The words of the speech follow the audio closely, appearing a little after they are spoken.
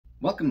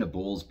Welcome to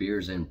Bowls,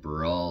 Beers, and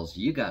Brawls.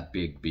 You got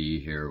Big B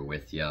here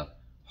with ya.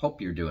 Hope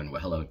you're doing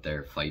well out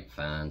there, fight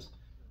fans.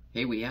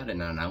 Hey, we had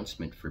an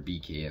announcement for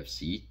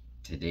BKFC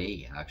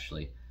today,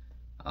 actually.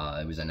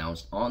 It was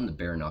announced on the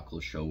Bare Knuckle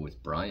show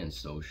with Brian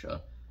Sosha,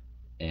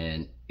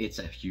 and it's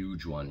a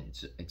huge one.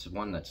 It's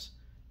one that's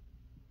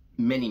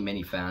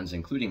many fans,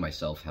 including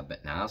myself, have been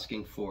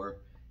asking for,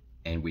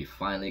 and we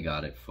finally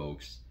got it,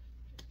 folks.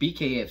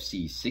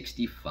 BKFC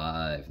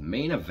 65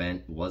 main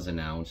event was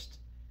announced.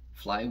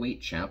 Flyweight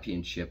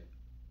championship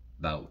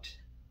bout,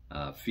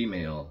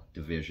 female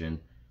division.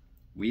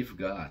 We've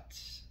got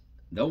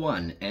the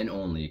one and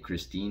only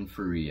Christine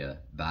Ferea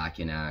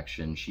back in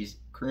action. She's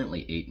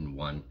currently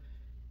 8-1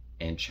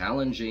 and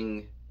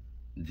challenging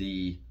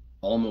the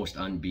almost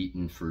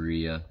unbeaten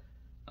Ferea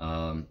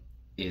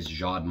is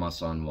Jade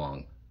Masson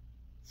Wong,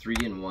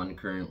 3-1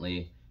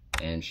 currently,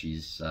 and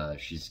she's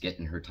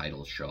getting her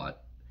title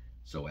shot.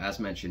 So as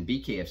mentioned,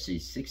 BKFC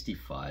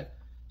 65.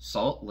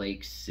 Salt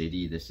Lake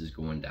City, this is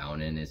going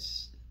down, and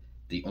it's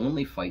the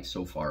only fight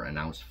so far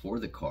announced for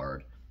the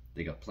card.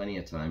 They got plenty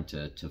of time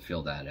to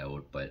fill that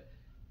out, but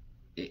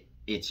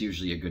it's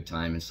usually a good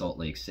time in Salt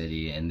Lake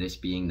City, and this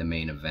being the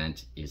main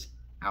event is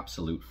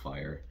absolute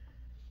fire.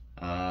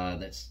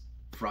 That's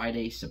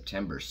Friday,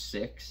 September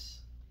 6th,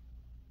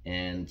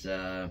 and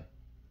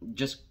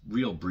just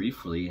real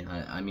briefly,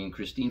 I mean,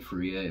 Christine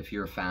Ferea, if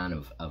you're a fan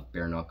of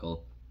Bare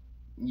Knuckle,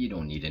 you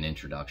don't need an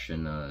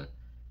introduction.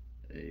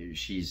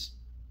 She's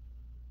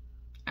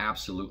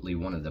absolutely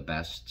one of the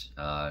best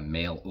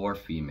male or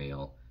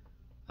female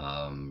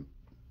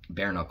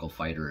bare knuckle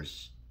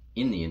fighters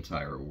in the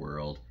entire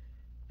world.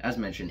 As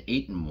mentioned,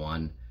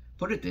 8-1.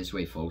 Put it this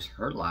way, folks,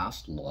 her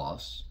last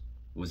loss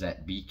was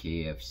at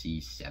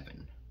BKFC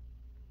 7.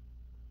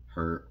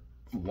 Her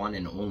one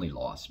and only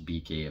loss,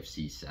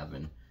 BKFC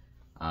 7.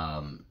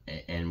 And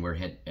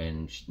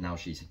now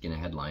she's gonna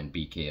headline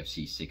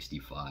BKFC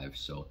 65.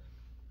 So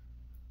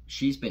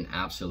she's been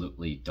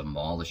absolutely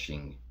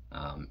demolishing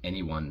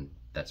anyone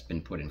that's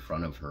been put in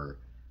front of her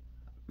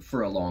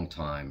for a long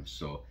time.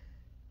 So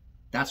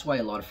that's why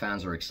a lot of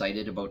fans are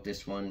excited about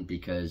this one,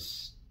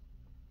 because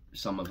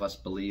some of us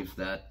believe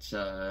that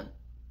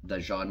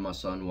Jade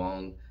Masson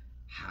Wong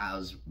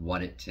has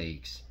what it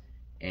takes.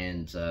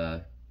 And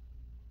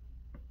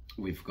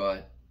we've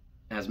got,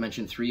 as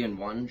mentioned,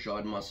 3-1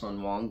 Jade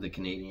Masson Wong, the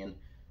Canadian.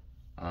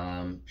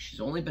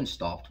 She's only been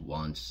stopped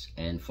once,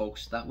 and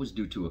folks, that was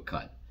due to a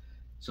cut.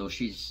 So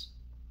she's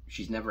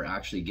never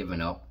actually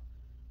given up.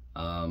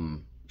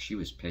 She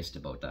was pissed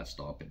about that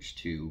stoppage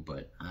too,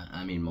 but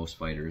I mean, most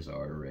fighters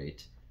are,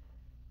 right?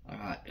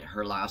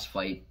 Her last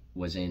fight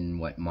was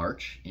in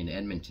March in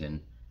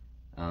Edmonton,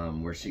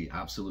 where she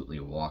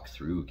absolutely walked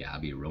through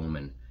Gabby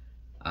Roman.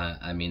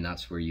 I mean,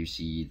 that's where you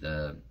see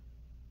the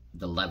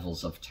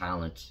levels of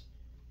talent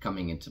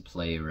coming into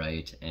play,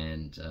 right?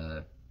 And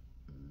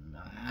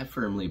I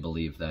firmly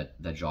believe that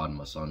Jade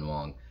Masson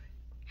Wong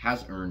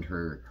has earned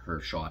her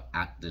shot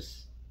at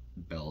this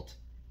belt.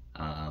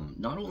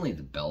 Not only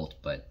the belt,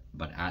 but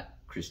at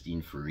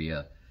Christine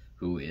Ferea,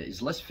 who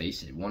is, let's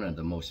face it, one of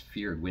the most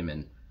feared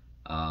women,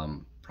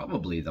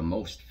 probably the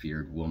most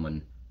feared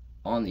woman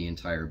on the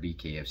entire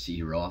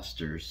BKFC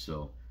roster.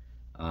 So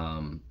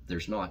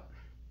there's not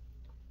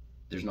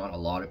a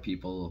lot of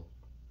people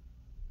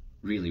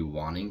really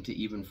wanting to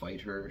even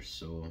fight her.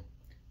 So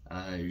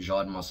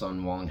Jade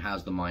Masson Wong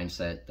has the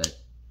mindset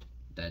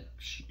that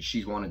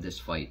she's wanted this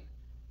fight,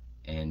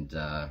 and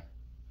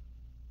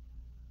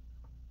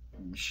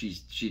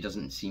she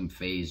doesn't seem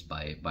fazed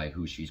by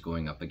who she's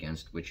going up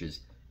against, which is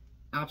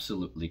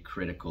absolutely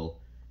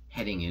critical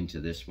heading into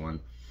this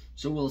one.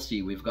 So we'll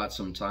see. We've got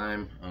some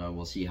time.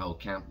 We'll see how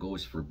camp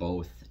goes for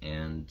both,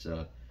 and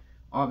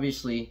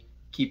obviously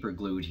keep her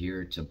glued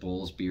here to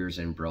Bowls, Beers,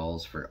 and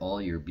Brawls for all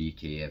your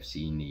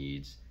BKFC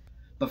needs.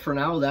 But for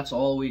now, that's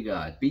all we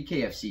got.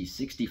 BKFC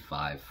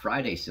 65,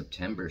 Friday,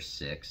 September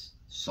 6th,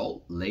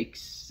 Salt Lake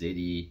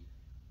City.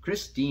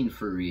 Christine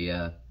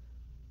Ferea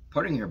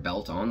putting her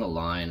belt on the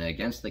line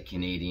against the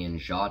Canadian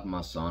Jade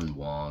Masson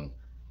Wong.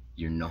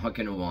 You're not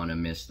going to want to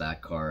miss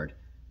that card,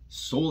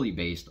 solely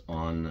based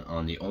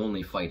on the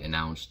only fight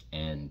announced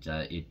and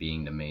it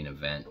being the main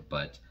event.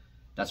 But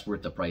that's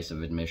worth the price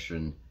of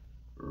admission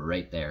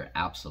right there,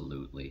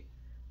 absolutely.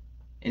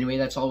 Anyway,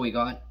 that's all we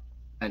got.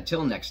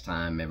 Until next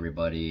time,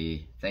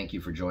 everybody, thank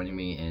you for joining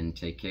me, and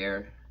take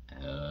care,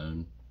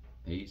 and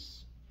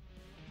peace.